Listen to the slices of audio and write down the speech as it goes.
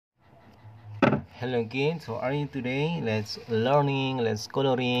Hello kids, how are you today? Let's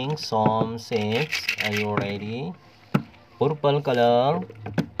coloring some shapes. Are you ready? Purple color,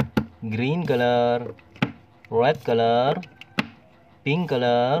 green color, red color, pink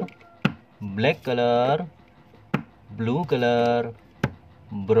color, black color, blue color,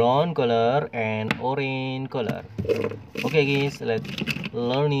 brown color, and orange color. Okay kids, let's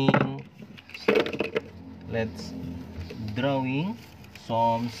drawing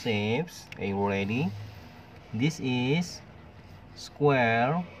some shapes. Are you ready? This is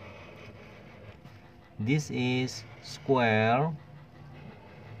square, this is square,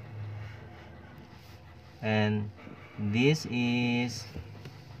 and this is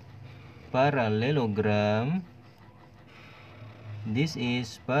parallelogram, this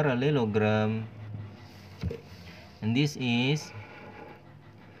is parallelogram, and this is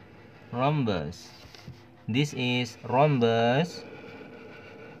rhombus, this is rhombus,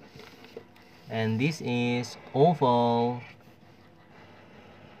 and this is oval,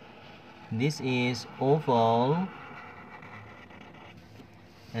 this is oval,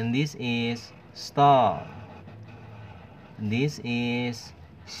 and this is star, this is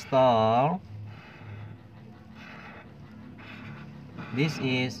star, this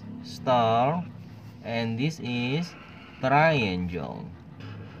is star, and this is triangle,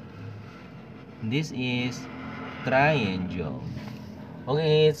 this is triangle.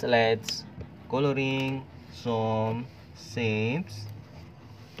 Okay, so let's coloring some shapes.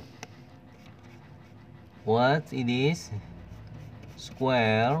 What it is?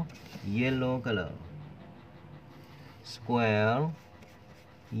 Square, yellow color, square,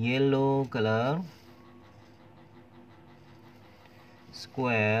 yellow color,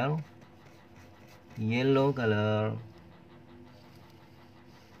 square, yellow color,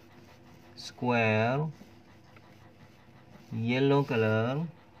 square, yellow color,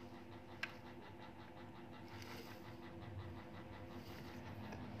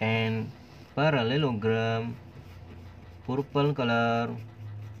 and parallelogram, purple color,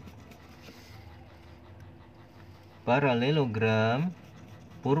 parallelogram,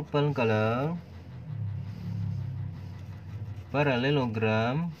 purple color,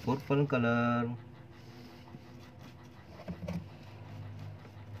 parallelogram, purple color,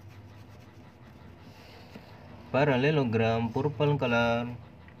 parallelogram, purple color,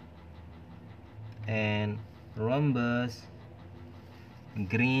 and rhombus,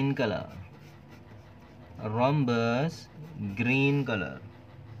 green color, rhombus, green color,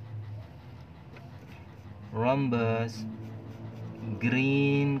 rhombus,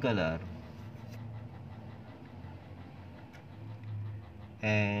 green color,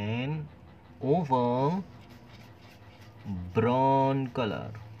 and oval, brown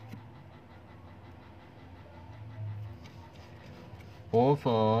color,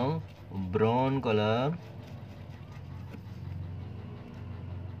 oval, brown color,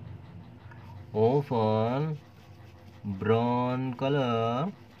 oval, brown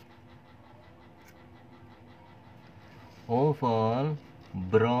color, oval,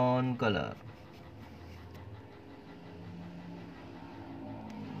 brown color,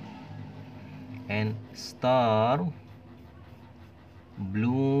 and star,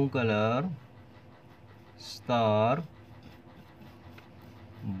 blue color, star,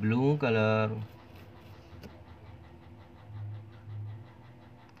 blue color,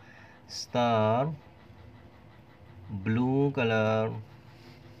 star, blue color,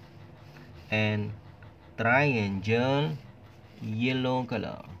 and triangle, yellow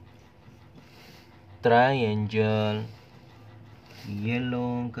color, triangle,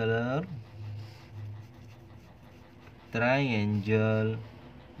 yellow color, triangle,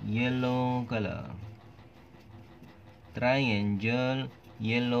 yellow color, triangle,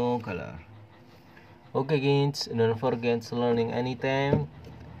 yellow color. Okay kids, don't forget learning anytime.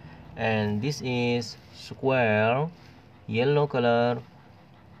 And this is square, yellow color,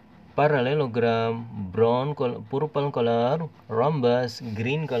 parallelogram, brown color, purple color, rhombus,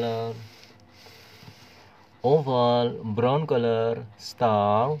 green color, oval, brown color,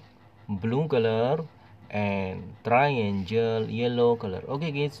 star, blue color, and triangle, yellow color.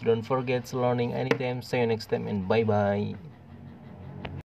 Okay kids, don't forget learning anytime. See you next time, and bye bye.